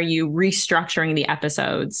 or are you restructuring the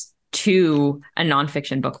episodes to a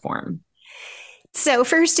nonfiction book form? So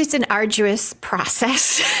first, it's an arduous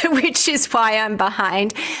process, which is why I'm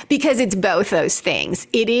behind, because it's both those things.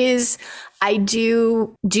 It is, I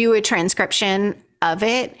do a transcription of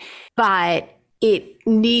it, but it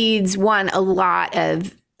needs a lot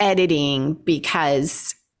of editing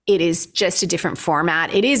because it is just a different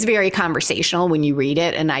format. It is very conversational when you read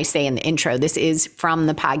it. And I say in the intro, this is from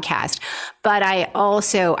the podcast, but I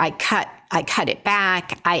cut it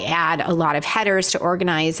back. I add a lot of headers to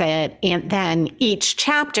organize it. And then each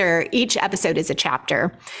episode is a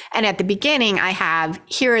chapter. And at the beginning, I have,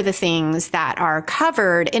 here are the things that are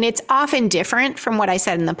covered. And it's often different from what I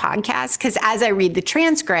said in the podcast, because as I read the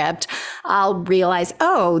transcript, I'll realize,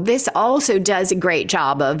 oh, this also does a great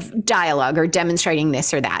job of dialogue or demonstrating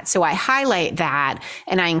this or that. So I highlight that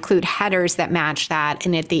and I include headers that match that.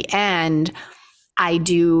 And at the end, I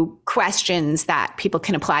do questions that people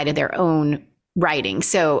can apply to their own writing.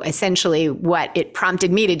 So essentially what it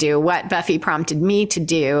prompted me to do, what Buffy prompted me to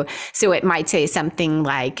do. So it might say something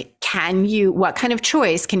like, what kind of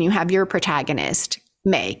choice can you have your protagonist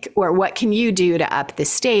make? Or what can you do to up the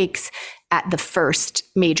stakes at the first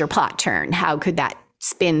major plot turn? How could that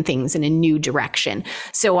spin things in a new direction?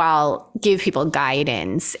 So I'll give people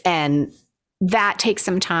guidance, and that takes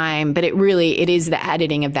some time, but it is the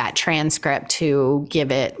editing of that transcript to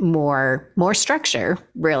give it more structure,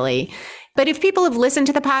 really. But if people have listened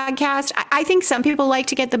to the podcast, I think some people like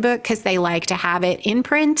to get the book because they like to have it in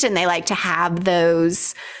print and they like to have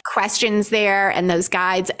those questions there and those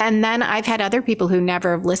guides. And then I've had other people who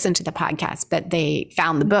never have listened to the podcast, but they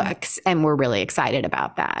found the books and were really excited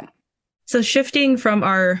about that. So shifting from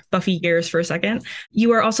our Buffy gears for a second,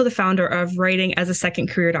 you are also the founder of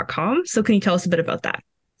writingasasecondcareer.com. So can you tell us a bit about that?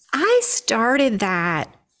 I started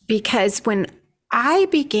that because when I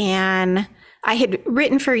began, I had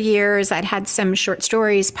written for years. I'd had some short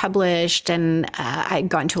stories published and I'd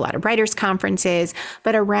gone to a lot of writers' conferences.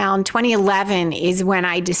 But around 2011 is when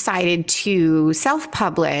I decided to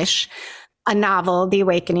self-publish a novel, The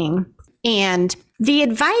Awakening. And the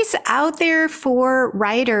advice out there for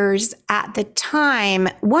writers at the time,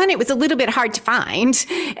 one, it was a little bit hard to find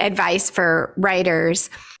advice for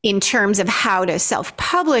writers. in terms of how to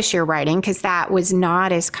self-publish your writing, because that was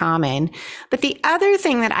not as common. But the other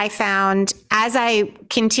thing that I found as I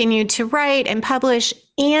continued to write and publish,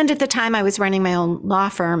 and at the time I was running my own law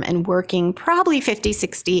firm and working probably 50,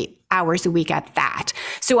 60 hours a week at that.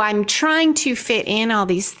 So I'm trying to fit in all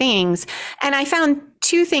these things. And I found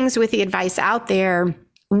two things with the advice out there.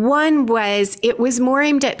 One was it was more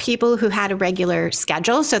aimed at people who had a regular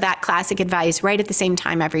schedule. So that classic advice, write at the same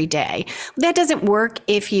time every day. That doesn't work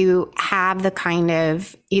if you have the kind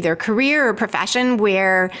of either career or profession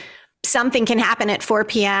where something can happen at 4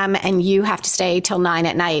 p.m. and you have to stay till 9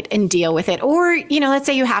 at night and deal with it. Or, let's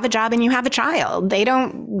say you have a job and you have a child. They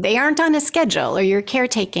aren't on a schedule, or you're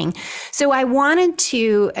caretaking. So I wanted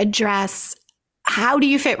to address how do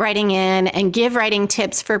you fit writing in and give writing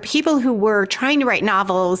tips for people who were trying to write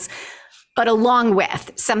novels, but along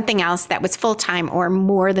with something else that was full-time or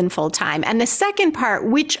more than full-time. And the second part,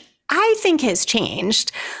 which I think has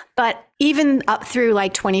changed, but even up through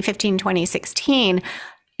like 2015, 2016,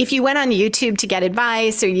 if you went on YouTube to get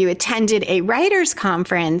advice or you attended a writer's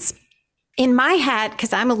conference, in my head,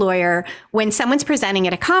 because I'm a lawyer, when someone's presenting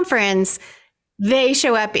at a conference, they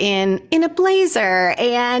show up in a blazer.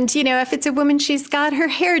 And, if it's a woman, she's got her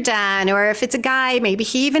hair done. Or if it's a guy, maybe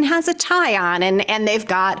he even has a tie on and they've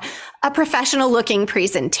got a professional looking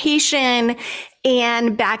presentation.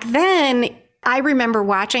 And back then, I remember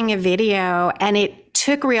watching a video, and it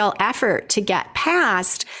took real effort to get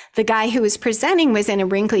past the guy who was presenting was in a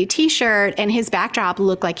wrinkly t-shirt and his backdrop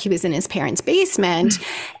looked like he was in his parents' basement.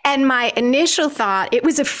 And my initial thought, it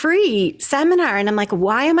was a free seminar. And I'm like,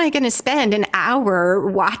 why am I going to spend an hour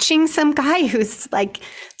watching some guy who's like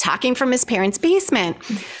talking from his parents' basement?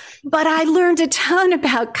 But I learned a ton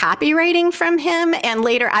about copywriting from him. And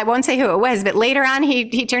later, I won't say who it was, but later on,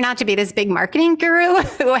 he turned out to be this big marketing guru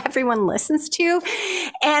who everyone listens to.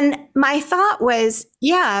 And my thought was,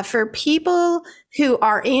 yeah, for people who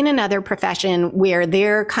are in another profession where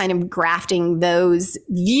they're kind of grafting those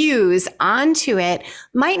views onto it,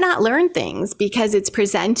 might not learn things because it's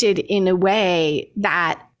presented in a way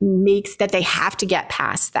that makes that they have to get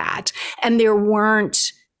past that. And there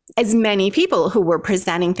weren't as many people who were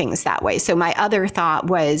presenting things that way. So my other thought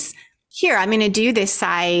was, here, I'm going to do this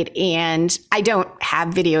site, and I don't have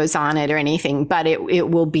videos on it or anything, but it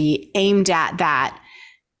will be aimed at that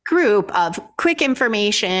group of quick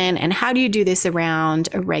information and how do you do this around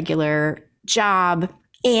a regular job.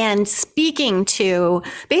 And speaking to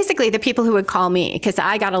basically the people who would call me, because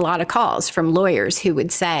I got a lot of calls from lawyers who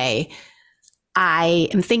would say, I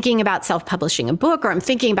am thinking about self-publishing a book, or I'm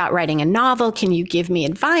thinking about writing a novel. Can you give me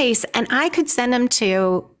advice? And I could send them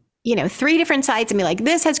to, 3 different sites and be like,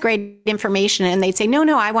 this has great information. And they'd say,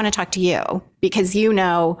 no, I want to talk to you because you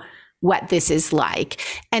know what this is like.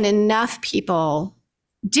 And enough people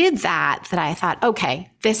did that I thought, okay,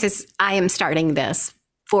 I am starting this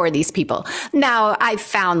for these people. Now, I've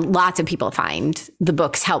found lots of people find the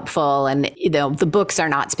books helpful, and the books are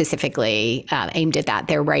not specifically aimed at that.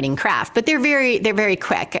 They're writing craft, but they're very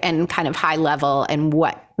quick and kind of high level. And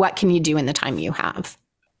what can you do in the time you have?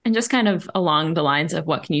 And just kind of along the lines of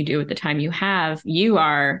what can you do with the time you have, you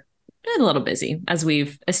are a little busy, as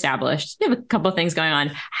we've established. You have a couple of things going on.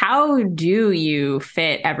 How do you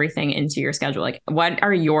fit everything into your schedule? Like, what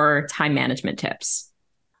are your time management tips?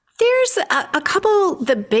 There's a couple,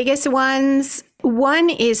 the biggest ones.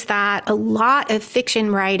 One is that a lot of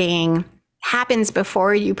fiction writing happens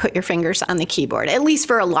before you put your fingers on the keyboard, at least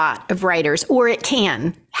for a lot of writers, or it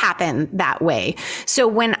can happen that way. So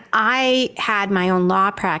when I had my own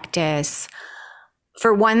law practice,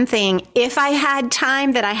 for one thing, if I had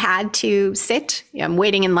time that I had to sit, I'm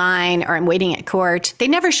waiting in line or I'm waiting at court, they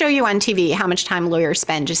never show you on TV how much time lawyers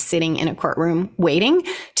spend just sitting in a courtroom waiting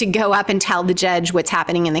to go up and tell the judge what's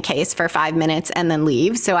happening in the case for 5 minutes and then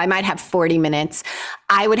leave. So I might have 40 minutes.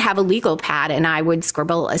 I would have a legal pad and I would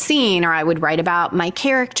scribble a scene, or I would write about my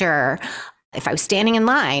character. If I was standing in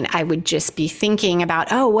line, I would just be thinking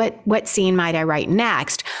about, what scene might I write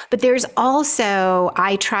next? But there's also,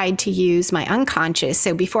 I tried to use my unconscious.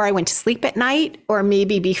 So before I went to sleep at night, or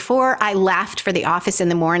maybe before I left for the office in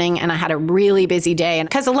the morning and I had a really busy day, and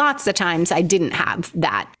because lots of times I didn't have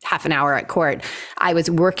that half an hour at court, I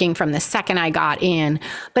was working from the second I got in.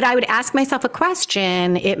 But I would ask myself a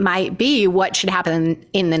question. It might be, what should happen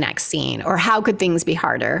in the next scene? Or how could things be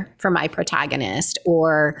harder for my protagonist?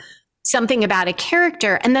 Or something about a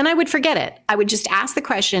character, and then I would forget it. I would just ask the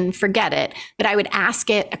question, forget it. But I would ask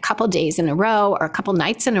it a couple days in a row or a couple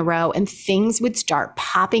nights in a row, and things would start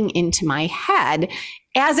popping into my head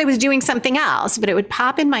as I was doing something else, but it would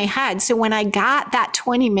pop in my head. So when I got that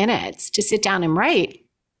 20 minutes to sit down and write,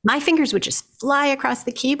 my fingers would just fly across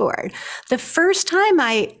the keyboard. The first time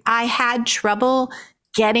I had trouble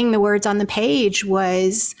getting the words on the page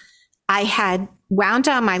was I had wound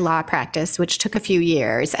down my law practice, which took a few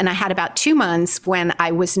years. And I had about 2 months when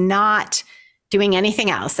I was not doing anything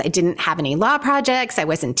else. I didn't have any law projects. I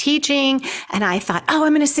wasn't teaching. And I thought, oh,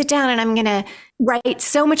 I'm going to sit down and I'm going to write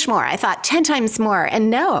so much more. I thought 10 times more. And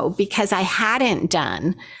no, because I hadn't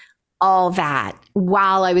done all that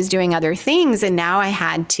while I was doing other things. And now I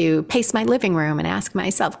had to pace my living room and ask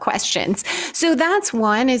myself questions. So that's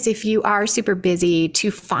one, is if you are super busy, to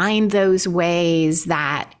find those ways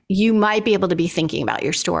that you might be able to be thinking about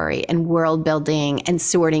your story and world building and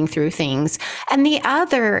sorting through things. And the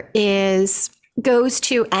other goes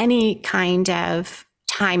to any kind of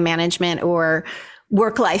time management or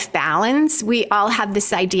work-life balance. We all have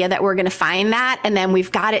this idea that we're going to find that, and then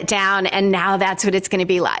we've got it down, and now that's what it's going to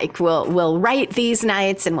be like. We'll write these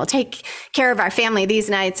nights, and we'll take care of our family these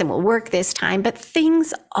nights, and we'll work this time. But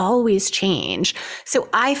things always change. So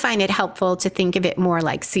I find it helpful to think of it more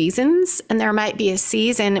like seasons. And there might be a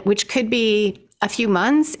season which could be a few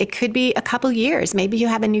months, it could be a couple years. Maybe you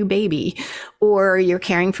have a new baby, or you're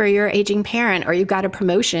caring for your aging parent, or you got a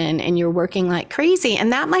promotion and you're working like crazy.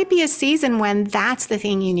 And that might be a season when that's the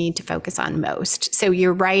thing you need to focus on most. So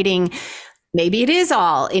you're writing, maybe it is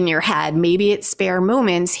all in your head, maybe it's spare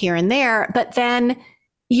moments here and there, but then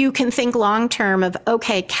you can think long-term of,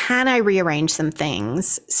 okay, can I rearrange some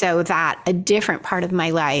things so that a different part of my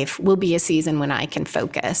life will be a season when I can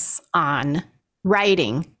focus on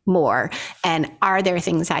writing more? And are there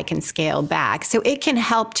things I can scale back? So it can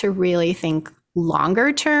help to really think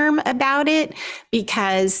longer term about it,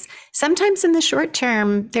 because sometimes in the short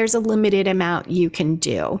term, there's a limited amount you can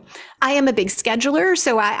do. I am a big scheduler,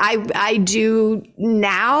 so I do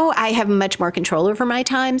now, I have much more control over my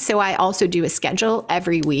time. So I also do a schedule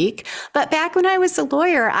every week. But back when I was a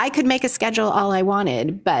lawyer, I could make a schedule all I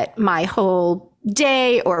wanted, but my whole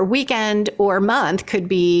day or weekend or month could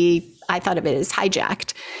be, I thought of it as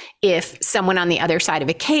hijacked. If someone on the other side of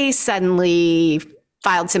a case suddenly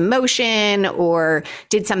filed some motion or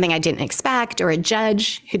did something I didn't expect, or a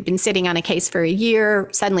judge who'd been sitting on a case for a year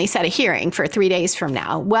suddenly set a hearing for 3 days from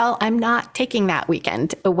now, well, I'm not taking that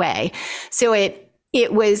weekend away. So it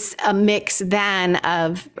was a mix then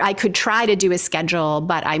of, I could try to do a schedule,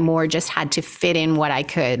 but I more just had to fit in what I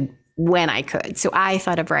could when I could. So I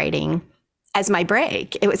thought of writing as my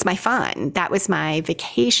break. It was my fun. That was my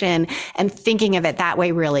vacation. And thinking of it that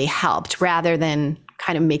way really helped, rather than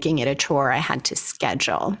kind of making it a chore I had to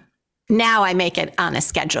schedule. Now I make it on a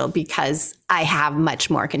schedule because I have much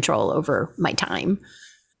more control over my time.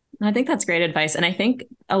 I think that's great advice. And I think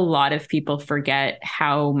a lot of people forget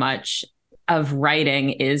how much of writing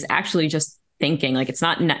is actually just thinking. Like it's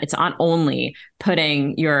not only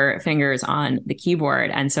putting your fingers on the keyboard.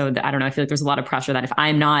 And so I don't know, I feel like there's a lot of pressure that if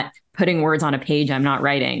I'm not putting words on a page, I'm not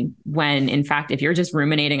writing, when in fact, if you're just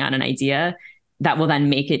ruminating on an idea, that will then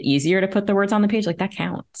make it easier to put the words on the page. Like that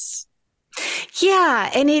counts. Yeah.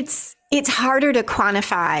 And it's harder to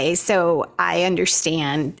quantify. So I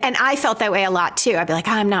understand. And I felt that way a lot too. I'd be like,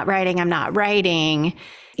 oh, I'm not writing.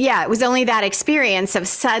 Yeah, it was only that experience of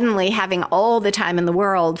suddenly having all the time in the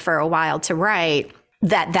world for a while to write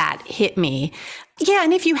that hit me. Yeah,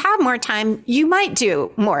 and if you have more time, you might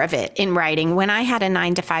do more of it in writing. When I had a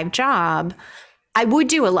 9-to-5 job, I would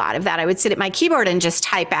do a lot of that. I would sit at my keyboard and just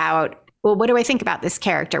type out, well, what do I think about this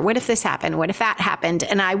character? What if this happened? What if that happened?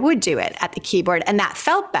 And I would do it at the keyboard, and that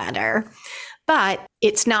felt better. But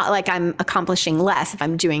it's not like I'm accomplishing less if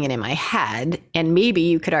I'm doing it in my head. And maybe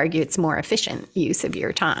you could argue it's more efficient use of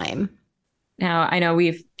your time. Now, I know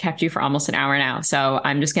we've kept you for almost an hour now, so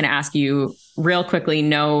I'm just going to ask you real quickly,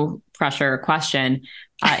 no pressure question.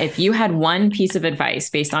 If you had one piece of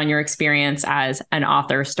advice based on your experience as an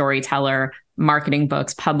author, storyteller, marketing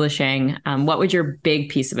books, publishing, what would your big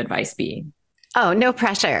piece of advice be? Oh, no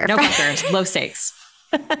pressure. No pressure. Low stakes.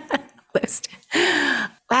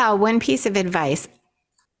 Wow, one piece of advice.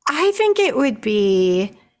 I think it would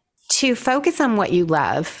be to focus on what you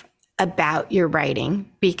love about your writing,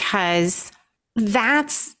 because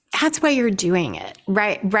that's why you're doing it,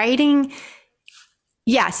 right? Writing,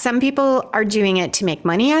 yeah, some people are doing it to make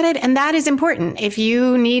money at it, and that is important if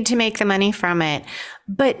you need to make the money from it.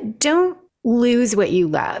 But don't lose what you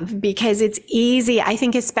love, because it's easy. I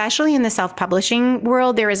think especially in the self-publishing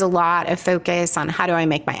world, there is a lot of focus on how do I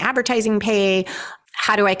make my advertising pay?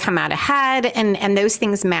 how do I come out ahead? And those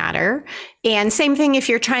things matter. And same thing if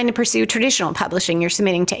you're trying to pursue traditional publishing, you're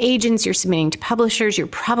submitting to agents, you're submitting to publishers, you're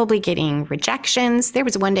probably getting rejections. There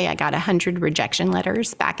was one day I got 100 rejection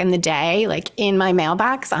letters back in the day, like in my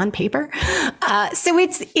mailbox on paper. So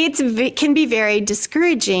it can be very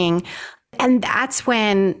discouraging. And that's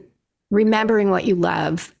when remembering what you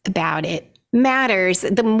love about it matters.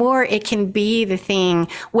 The more it can be the thing,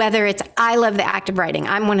 whether it's, I love the act of writing.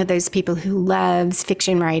 I'm one of those people who loves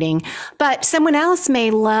fiction writing, but someone else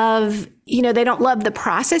may love, they don't love the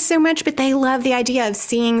process so much, but they love the idea of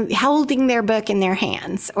holding their book in their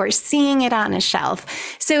hands or seeing it on a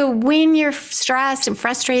shelf. So when you're stressed and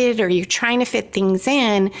frustrated or you're trying to fit things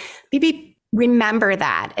in, maybe remember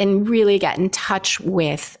that and really get in touch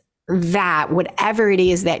with that, whatever it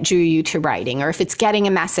is that drew you to writing, or if it's getting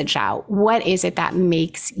a message out, what is it that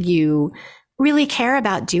makes you really care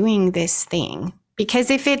about doing this thing? Because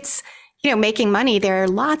if it's, making money, there are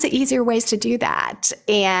lots of easier ways to do that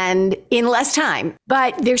and in less time,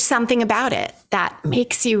 but there's something about it that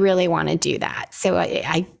makes you really want to do that. So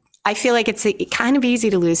I feel like it's kind of easy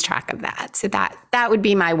to lose track of that. So that would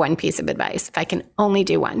be my one piece of advice if I can only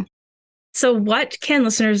do one. So what can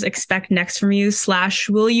listeners expect next from you? /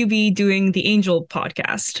 will you be doing the Angel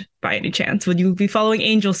podcast by any chance? Will you be following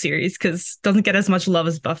Angel series? Because it doesn't get as much love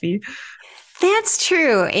as Buffy. That's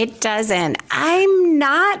true. It doesn't. I'm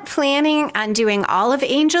not planning on doing all of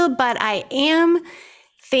Angel, but I am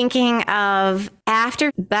thinking of,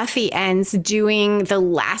 after Buffy ends, doing the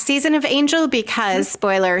last season of Angel because,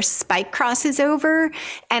 spoiler, Spike crosses over.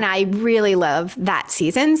 And I really love that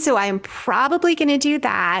season. So I'm probably going to do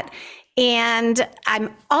that. And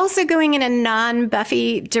I'm also going in a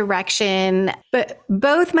non-Buffy direction, but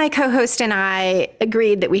both my co-host and I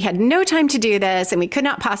agreed that we had no time to do this and we could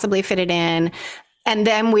not possibly fit it in. And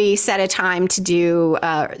then we set a time to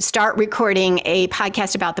start recording a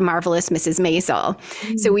podcast about the marvelous Mrs. Maisel.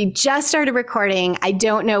 Mm-hmm. So we just started recording. I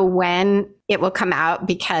don't know when it will come out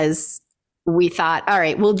because we thought, all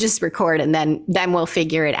right, we'll just record and then we'll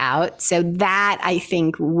figure it out. So that I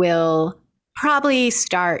think will probably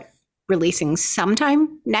start releasing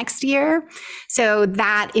sometime next year. So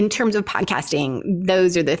that, in terms of podcasting,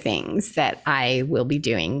 those are the things that I will be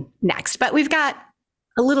doing next. But we've got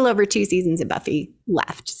a little over 2 seasons of Buffy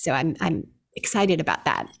left. So I'm excited about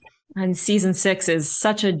that. And season 6 is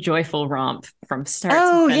such a joyful romp from start to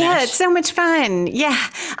finish. Oh, yeah, it's so much fun. Yeah,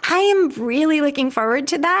 I am really looking forward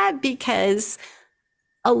to that because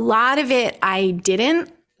a lot of it I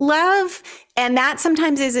didn't love. And that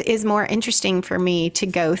sometimes is more interesting for me to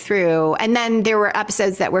go through. And then there were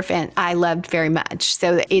episodes that I loved very much.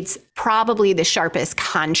 So it's probably the sharpest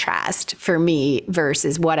contrast for me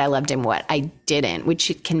versus what I loved and what I didn't,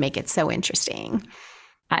 which can make it so interesting.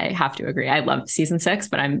 I have to agree. I loved season 6,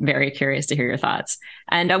 but I'm very curious to hear your thoughts.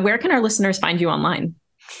 And where can our listeners find you online?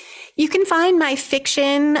 You can find my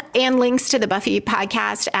fiction and links to the Buffy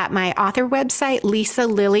podcast at my author website,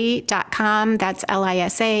 lisalilly.com. That's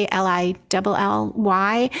LISALILLY.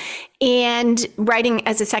 And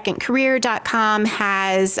writingasasecondcareer.com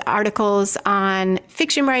has articles on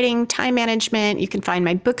fiction writing, time management. You can find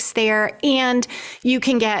my books there, and you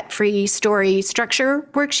can get free story structure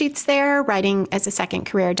worksheets there,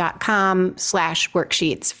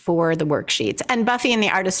 writingasasecondcareer.com/worksheets for the worksheets. And Buffy and the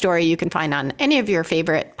Art of Story you can find on any of your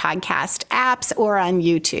favorite podcast apps or on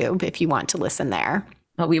YouTube if you want to listen there.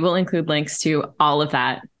 Well, we will include links to all of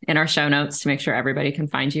that in our show notes to make sure everybody can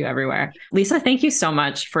find you everywhere. Lisa, thank you so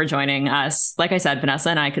much for joining us. Like I said,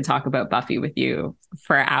 Vanessa and I could talk about Buffy with you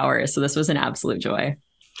for hours. So this was an absolute joy.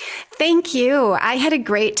 Thank you. I had a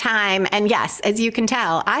great time. And yes, as you can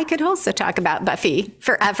tell, I could also talk about Buffy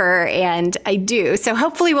forever. And I do. So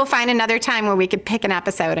hopefully we'll find another time where we could pick an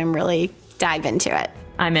episode and really dive into it.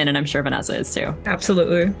 I'm in, and I'm sure Vanessa is too.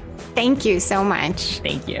 Absolutely. Thank you so much.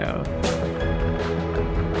 Thank you.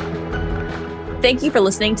 Thank you for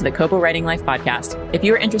listening to the Kobo Writing Life podcast. If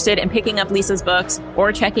you are interested in picking up Lisa's books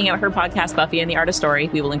or checking out her podcast, Buffy and the Art of Story,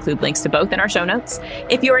 we will include links to both in our show notes.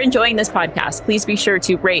 If you are enjoying this podcast, please be sure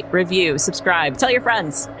to rate, review, subscribe, tell your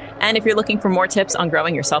friends. And if you're looking for more tips on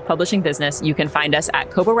growing your self-publishing business, you can find us at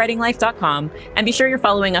KoboWritingLife.com, and be sure you're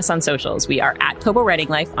following us on socials. We are at Kobo Writing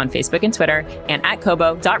Life on Facebook and Twitter, and at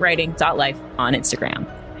kobo.writing.life on Instagram.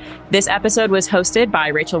 This episode was hosted by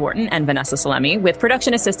Rachel Wharton and Vanessa Salemi, with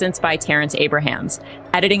production assistance by Terrence Abrahams.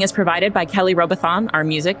 Editing is provided by Kelly Robotham. Our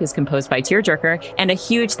music is composed by Tearjerker, and a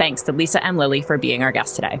huge thanks to Lisa M. Lilly for being our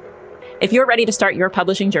guest today. If you're ready to start your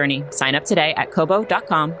publishing journey, sign up today at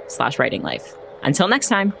kobo.com/writinglife. Until next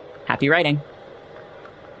time, happy writing.